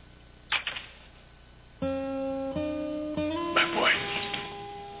 My boy.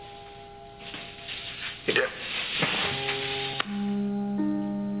 You do.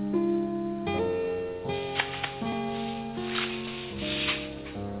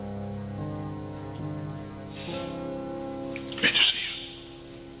 Great to see you.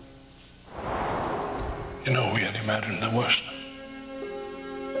 You know, we had imagined the worst.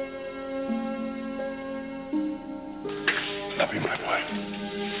 Love you, my boy.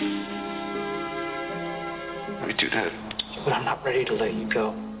 We do that. But I'm not ready to let you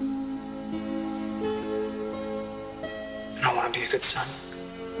go. And I want to be a good son.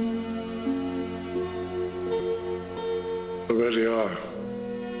 You already are.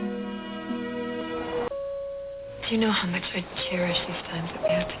 Do you know how much I cherish these times that we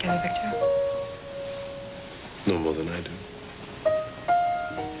have together, Victor? No more than I do.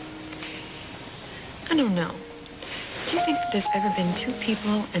 I don't know. Do you think that there's ever been two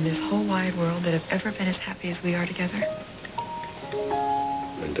people in this whole wide world that have ever been as happy as we are together?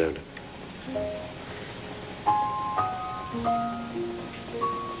 I doubt it.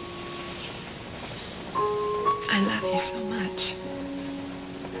 I love you so much.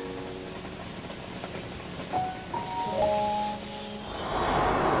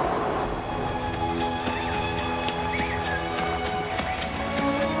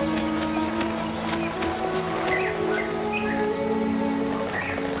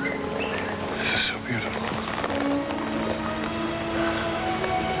 This is so beautiful.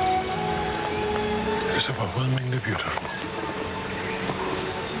 It's overwhelmingly beautiful.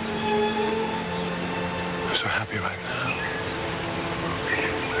 I'm so happy right now.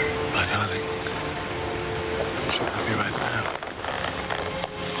 My darling. I'm so happy right now.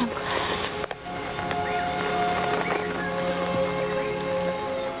 I'm glad.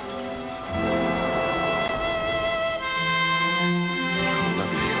 How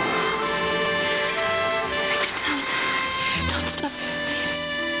lovely you are. Don't stop.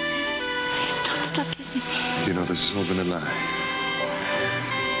 Don't stop kissing me. You know, this has all been a lie.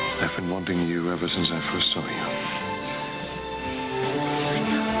 I've been wanting you ever since I first saw you.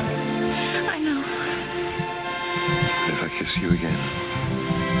 kiss you again.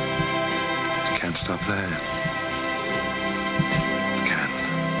 Can't stop that. Can't.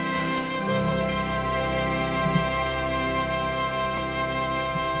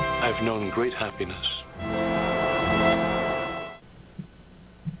 I've known great happiness.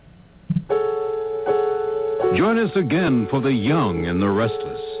 Join us again for The Young and the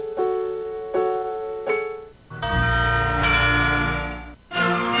Restless.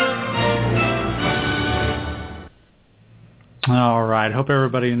 All right. Hope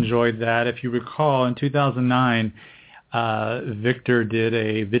everybody enjoyed that. If you recall, in 2009, Victor did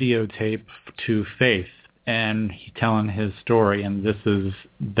a videotape to Faith, and he's telling his story, and this is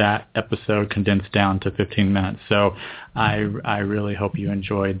that episode condensed down to 15 minutes. So I really hope you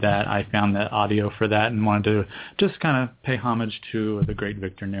enjoyed that. I found that audio for that and wanted to just kind of pay homage to the great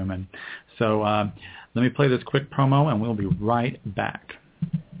Victor Newman. So let me play this quick promo, and we'll be right back.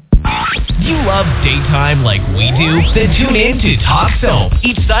 You love daytime like we do? Then tune in to Talk Soap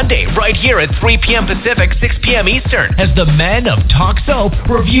each Sunday right here at 3 p.m. Pacific, 6 p.m. Eastern as the men of Talk Soap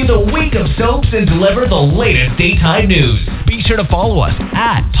review the week of soaps and deliver the latest daytime news. Be sure to follow us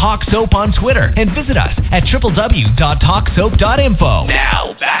at Talk Soap on Twitter and visit us at www.talksoap.info.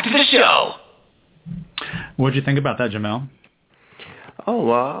 Now, back to the show. What did you think about that, Jamel? Oh,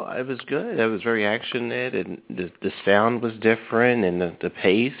 well, it was good. It was very actioned, and the sound was different, and the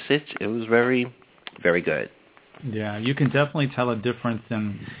pace, it was very, very good. Yeah, you can definitely tell a difference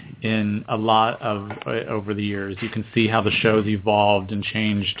in a lot of over the years. You can see how the show's evolved and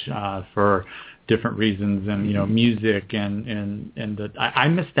changed for different reasons, and music and I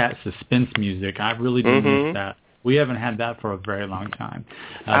miss that suspense music. I really do miss that. We haven't had that for a very long time.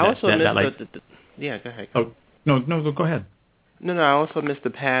 I also miss yeah, go ahead. Oh no, go ahead. No, I also miss the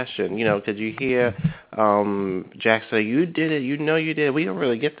passion, because you hear Jack say, "You did it, you did it." We don't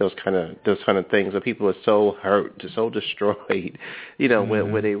really get those kind of things where people are so hurt, so destroyed,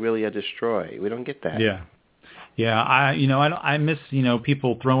 where they really are destroyed. We don't get that. Yeah, I miss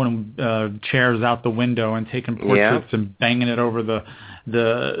people throwing chairs out the window and taking portraits and banging it over the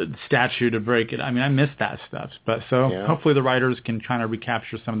statue to break it. I mean, I miss that stuff. But hopefully the writers can kind of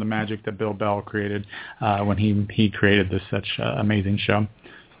recapture some of the magic that Bill Bell created when he created this such amazing show.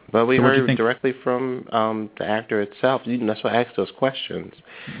 Well, we heard directly from the actor itself. That's why I asked those questions,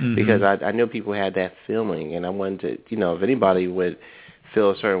 because I know people had that feeling, and I wanted to, if anybody would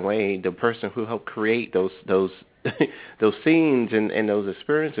feel a certain way, the person who helped create those those scenes and those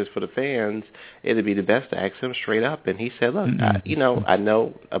experiences for the fans, it'd be the best to ask him straight up. And he said, look, I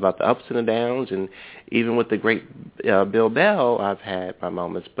know about the ups and the downs, and even with the great Bill Bell, I've had my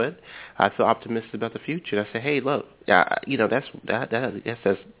moments, but I feel optimistic about the future. And I said, hey, look, that's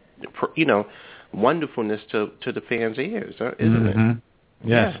wonderfulness to the fans' ears, isn't it?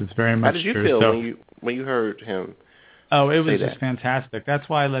 Yes, it's very much. How did you feel when you heard him? Oh, it was just fantastic. That's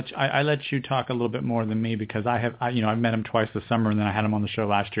why I let you talk a little bit more than me, because I've met him twice this summer, and then I had him on the show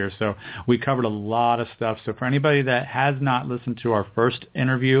last year. So we covered a lot of stuff. So for anybody that has not listened to our first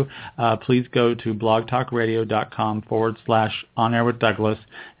interview, please go to blogtalkradio.com/On Air with Douglas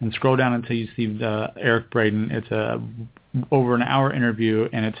and scroll down until you see Eric Braeden. It's over an hour interview,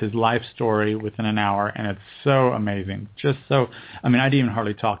 and it's his life story within an hour, and it's so amazing. I didn't even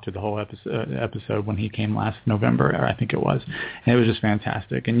hardly talk to the whole episode when he came last November, I think it was, and it was just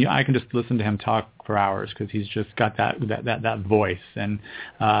fantastic. And I can just listen to him talk for hours, because he's just got that voice, and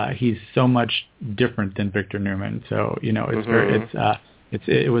he's so much different than Victor Newman. So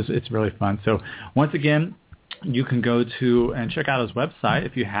it's really fun. So once again, you can go to and check out his website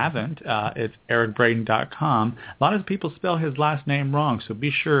if you haven't. It's ericbraeden.com. A lot of people spell his last name wrong, so be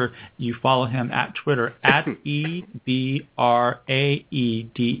sure you follow him at Twitter at EBRAEDEN,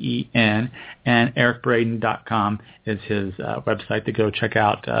 and ericbraeden.com is his website to go check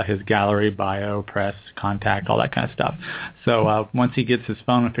out his gallery, bio, press, contact, all that kind of stuff. So once he gets his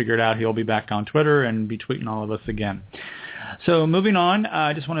phone figured out, he'll be back on Twitter and be tweeting all of us again. So moving on,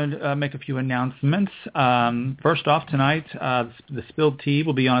 I just wanted to make a few announcements. First off, tonight, the Spilled Tea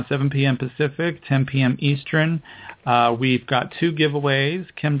will be on at 7 p.m. Pacific, 10 p.m. Eastern. We've got two giveaways.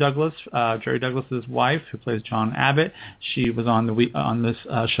 Kim Douglas, Jerry Douglas's wife, who plays John Abbott, she was on this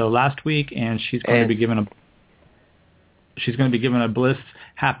show last week, and she's going to be given a Bliss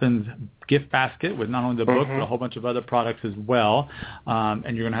Happens gift basket with not only the book, but a whole bunch of other products as well.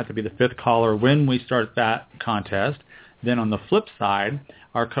 And you're going to have to be the fifth caller when we start that contest. Then on the flip side,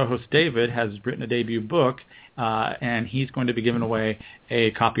 our co-host David has written a debut book, and he's going to be giving away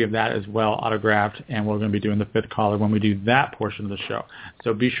a copy of that as well, autographed, and we're going to be doing the fifth caller when we do that portion of the show.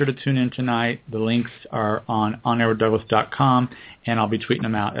 So be sure to tune in tonight. The links are on onairwithdouglas.com, and I'll be tweeting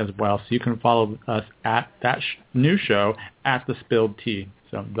them out as well. So you can follow us at that new show, at The Spilled Tea.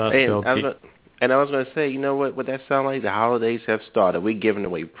 So The Spilled Tea. And I was going to say, you know what that sound like? The holidays have started. We're giving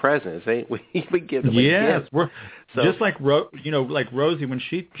away presents, ain't we? We giving away gifts. We're just like Rosie when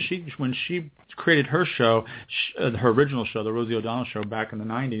she created her show, her original show, the Rosie O'Donnell Show back in the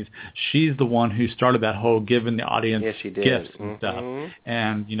 90s. She's the one who started that whole giving the audience gifts and stuff.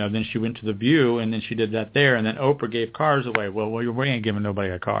 And then she went to The View, and then she did that there, and then Oprah gave cars away. Well, we ain't giving nobody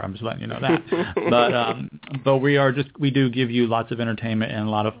a car. I'm just letting you know that. But we do give you lots of entertainment and a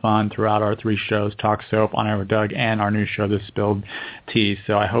lot of fun throughout our three shows: Talk Soap, On Air with Doug, and our new show, The Spilled Tea.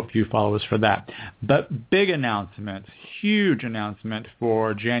 So I hope you follow us for that. But big announcement, huge announcement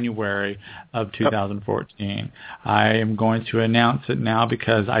for January of 2014. I am going to announce it now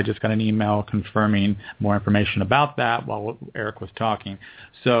because I just got an email confirming more information about that while Eric was talking.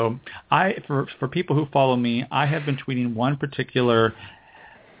 So for people who follow me, I have been tweeting one particular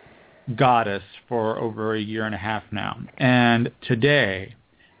goddess for over a year and a half now. And today,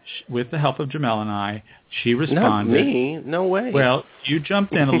 with the help of Jamel and I, she responded. Not me. No way. Well, you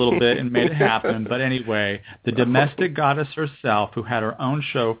jumped in a little bit and made it happen. But anyway, the domestic goddess herself, who had her own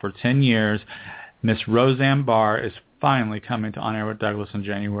show for 10 years, Miss Roseanne Barr, is finally coming to On Air with Douglas in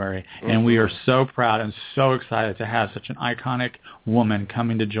January. And we are so proud and so excited to have such an iconic woman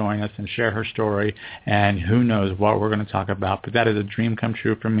coming to join us and share her story. And who knows what we're going to talk about. But that is a dream come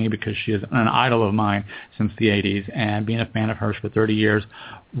true for me because she is an idol of mine since the 80s. And being a fan of hers for 30 years,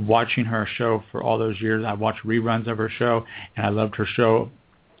 watching her show for all those years, I watched reruns of her show, and I loved her show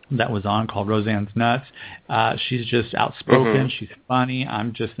that was on called Roseanne's Nuts. She's just outspoken. She's funny.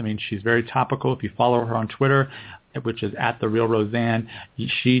 She's very topical. If you follow her on Twitter, which is at The Real Roseanne,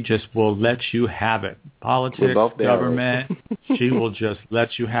 she just will let you have it. Politics, government, she will just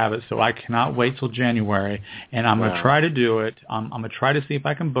let you have it. So I cannot wait till January, and I'm going to try to do it. I'm going to try to see if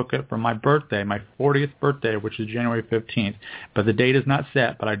I can book it for my birthday, my 40th birthday, which is January 15th. But the date is not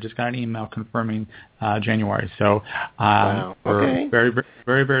set, but I just got an email confirming January. So we're very,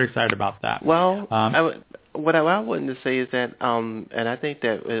 very, very excited about that. Well, what I wanted to say is that, and I think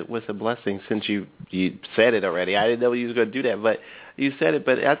that it was a blessing since you said it already. I didn't know you was going to do that, but you said it.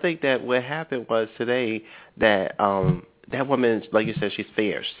 But I think that what happened was today that that woman, like you said, she's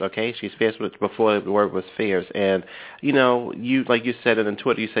fierce. Okay, she's fierce before the word was fierce. And you like you said it on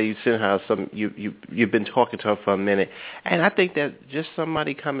Twitter. You say you sent her some. You've been talking to her for a minute, and I think that just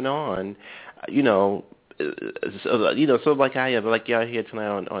somebody coming on, so like I am, like y'all here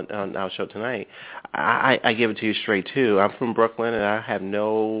tonight on our show tonight, I give it to you straight too. I'm from Brooklyn, and I have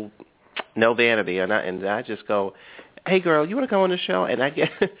no vanity, and I just go, hey girl, you want to come on the show? And I get,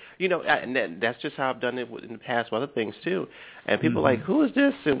 and that's just how I've done it in the past with other things too. And people are like, who is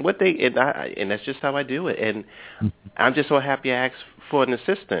this? And what they, and that's just how I do it. And I'm just so happy I asked for an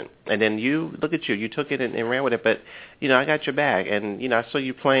assistant. And then look at you, you took it and ran with it. But, I got your back. And, I saw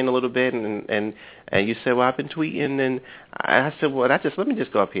you playing a little bit and you said, well, I've been tweeting. And I said, well, let me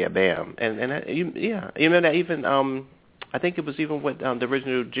just go up here, bam. And that even, I think it was even with the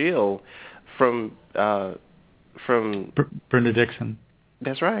original Jill from Brenda Dixon.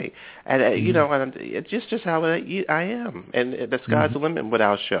 That's right. And, it's just how I am. And the sky's the limit with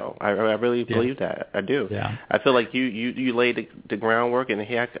our show. I really believe that. I do. Yeah. I feel like you laid the groundwork, and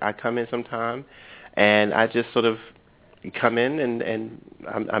here I come in sometime, and I just sort of come in, and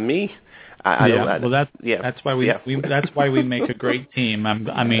I'm me. That's why we make a great team.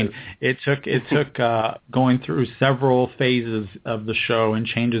 It took going through several phases of the show and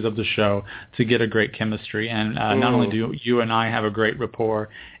changes of the show to get a great chemistry. And not only do you and I have a great rapport,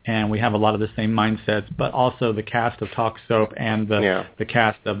 and we have a lot of the same mindsets, but also the cast of Talk Soap and the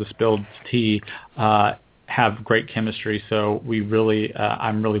cast of The Spilled Tea have great chemistry. So we really,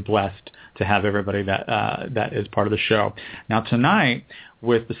 I'm really blessed to have everybody that is part of the show. Now tonight,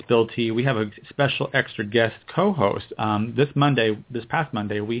 with The Spilled Tea, we have a special extra guest co-host. This past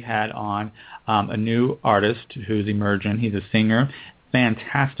Monday, we had on a new artist who's emerging. He's a singer,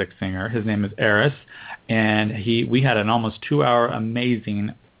 fantastic singer. His name is Eris, and we had an almost 2-hour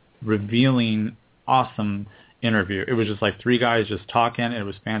amazing, revealing, awesome interview. It was just like three guys just talking. It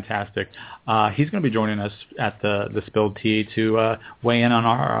was fantastic. He's going to be joining us at the Spilled Tea to weigh in on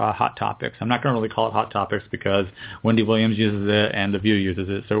our hot topics. I'm not going to really call it hot topics because Wendy Williams uses it and The View uses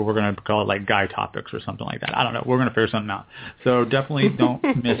it, so we're going to call it like guy topics or something like that. I don't know. We're going to figure something out. So definitely don't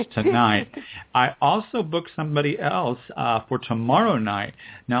miss tonight. I also booked somebody else for tomorrow night.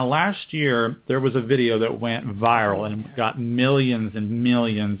 Now, last year, there was a video that went viral and got millions and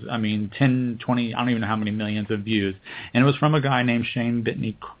millions, 10, 20, I don't even know how many millions of views. And it was from a guy named Shane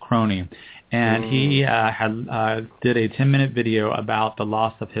Bitney Croney. And he did a 10-minute video about the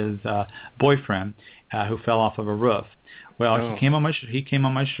loss of his boyfriend who fell off of a roof. Well, he came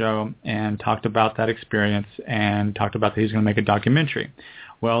on my show and talked about that experience and talked about that he's going to make a documentary.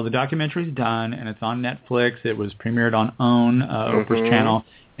 Well, the documentary's done, and it's on Netflix. It was premiered on OWN, Oprah's channel,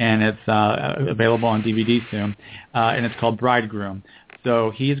 and it's available on DVD soon. And it's called Bridegroom.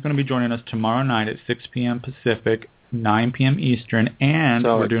 So he is going to be joining us tomorrow night at 6 p.m. Pacific, 9 p.m. Eastern, and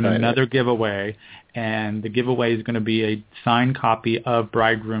we're doing another giveaway. And the giveaway is going to be a signed copy of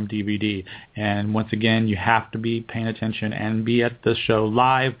Bridegroom DVD. And once again, you have to be paying attention and be at the show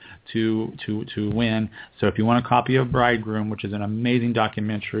live to win. So if you want a copy of Bridegroom, which is an amazing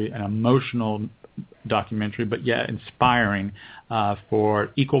documentary, an emotional documentary, but yet inspiring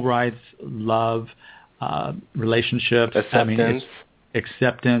for equal rights, love, relationships, acceptance.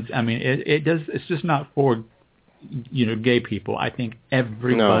 It's just not for gay people. I think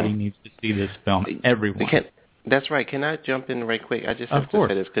everybody needs to see this film. Everyone. That's right. Can I jump in right quick? I just have to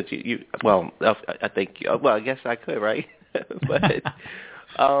say this because I think. Well, I guess I could, right? But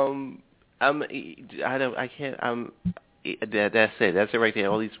I can't. That's it. That's it right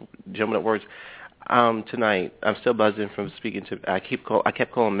there. All these jumping up words. Tonight, I'm still buzzing from speaking to. I kept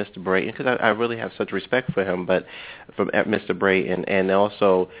calling Mr. Braeden because I really have such respect for him. But from Mr. Braeden and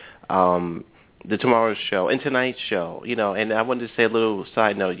also. The tomorrow's show and tonight's show, and I wanted to say a little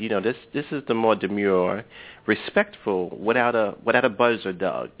side note. This is the more demure, respectful, without a buzz or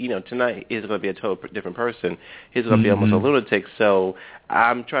Doug. Tonight is going to be a total different person. He's going to be almost a lunatic. So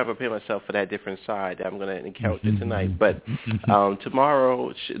I'm trying to prepare myself for that different side that I'm going to encounter tonight. But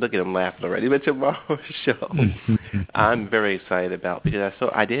tomorrow, look at him laughing already. But tomorrow's show, I'm very excited about because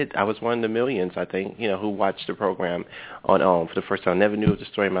I was one of the millions, I think, who watched the program on for the first time. I never knew it was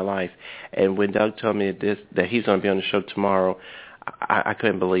a story in my life. And when Doug told me that he's going to be on the show tomorrow, I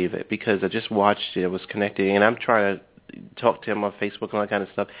couldn't believe it because I just watched it. It was connected, and I'm trying to talk to him on Facebook and all that kind of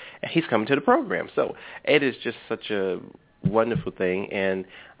stuff, and he's coming to the program. So it is just such a wonderful thing, and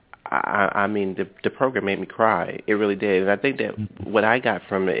the program made me cry. It really did, and I think that what I got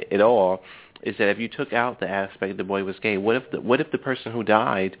from it all is that if you took out the aspect the boy was gay, what if the person who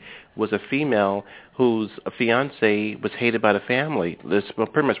died was a female whose fiance was hated by the family? That's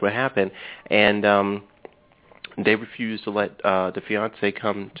pretty much what happened, and they refused to let the fiance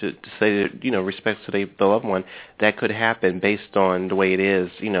come to say that, respects to the loved one. That could happen based on the way it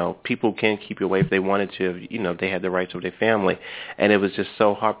is. People can keep you away if they wanted to. They had the rights of their family, and it was just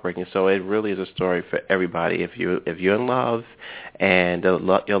so heartbreaking. So it really is a story for everybody. If you're in love and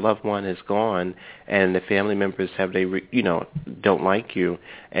your loved one is gone, and the family members don't like you,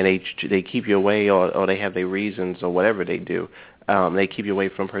 and they keep you away, or they have their reasons or whatever they do, they keep you away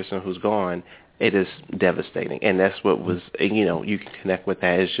from a person who's gone. It is devastating, and that's what was. You can connect with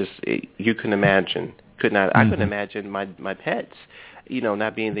that. It's just you can imagine. I couldn't imagine my pets,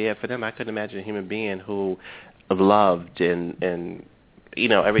 not being there for them. I couldn't imagine a human being who loved and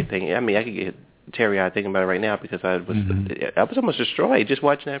everything. I could get teary-eyed thinking about it right now because I was almost destroyed just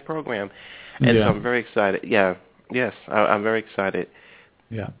watching that program, and so I'm very excited. I'm very excited.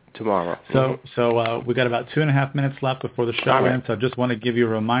 Yeah. Tomorrow. So we got about 2.5 minutes left before the show ends. So I just want to give you a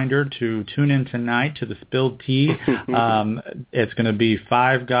reminder to tune in tonight to the Spilled Tea. It's going to be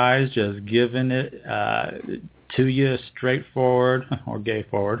 5 guys just giving it to you straightforward or gay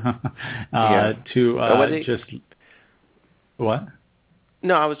forward just what?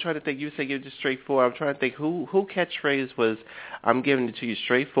 No, I was trying to think. You said you're just straightforward. I'm trying to think who catchphrase was I'm giving it to you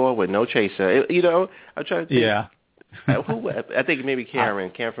straightforward with no chaser. I'm trying to think. Yeah. Who? I think maybe Karen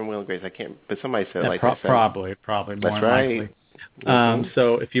from Will and Grace. I can't, but somebody said like that. Probably more That's right. Likely.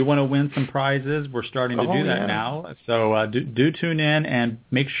 So if you want to win some prizes, we're starting to do that now. So do tune in and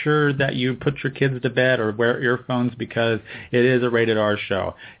make sure that you put your kids to bed or wear earphones because it is a rated R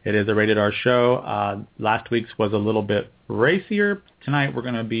show. It is a rated R show. Last week's was a little bit racier. Tonight we're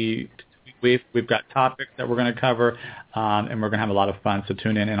going to be. We've got topics that we're going to cover, and we're going to have a lot of fun. So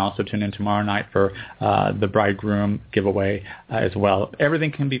tune in, and also tune in tomorrow night for the Bridegroom giveaway as well.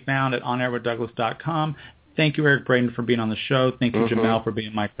 Everything can be found at onairwithdouglas.com. Thank you, Eric Braeden, for being on the show. Thank you, Jamel, for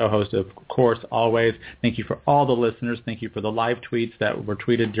being my co-host, of course, always. Thank you for all the listeners. Thank you for the live tweets that were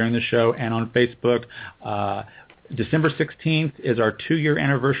tweeted during the show and on Facebook. December 16th is our 2-year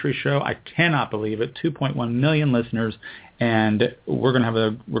anniversary show. I cannot believe it. 2.1 million listeners, and we're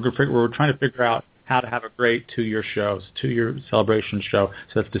trying to figure out how to have a great 2-year show, 2-year celebration show.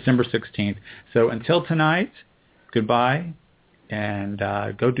 So that's December 16th. So until tonight, goodbye, and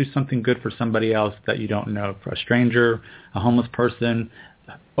go do something good for somebody else that you don't know, for a stranger, a homeless person.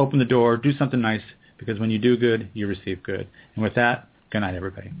 Open the door, do something nice, because when you do good, you receive good. And with that, good night,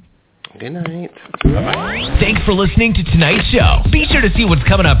 everybody. Good night. Bye-bye. Thanks for listening to tonight's show. Be sure to see what's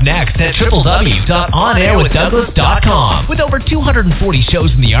coming up next at www.onairwithdouglas.com. With over 240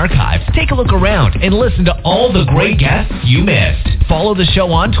 shows in the archives, take a look around and listen to all the great guests you missed. Follow the show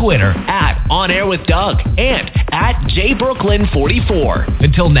on Twitter at OnAirWithDoug and at JBrooklyn44.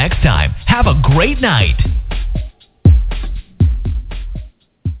 Until next time, have a great night.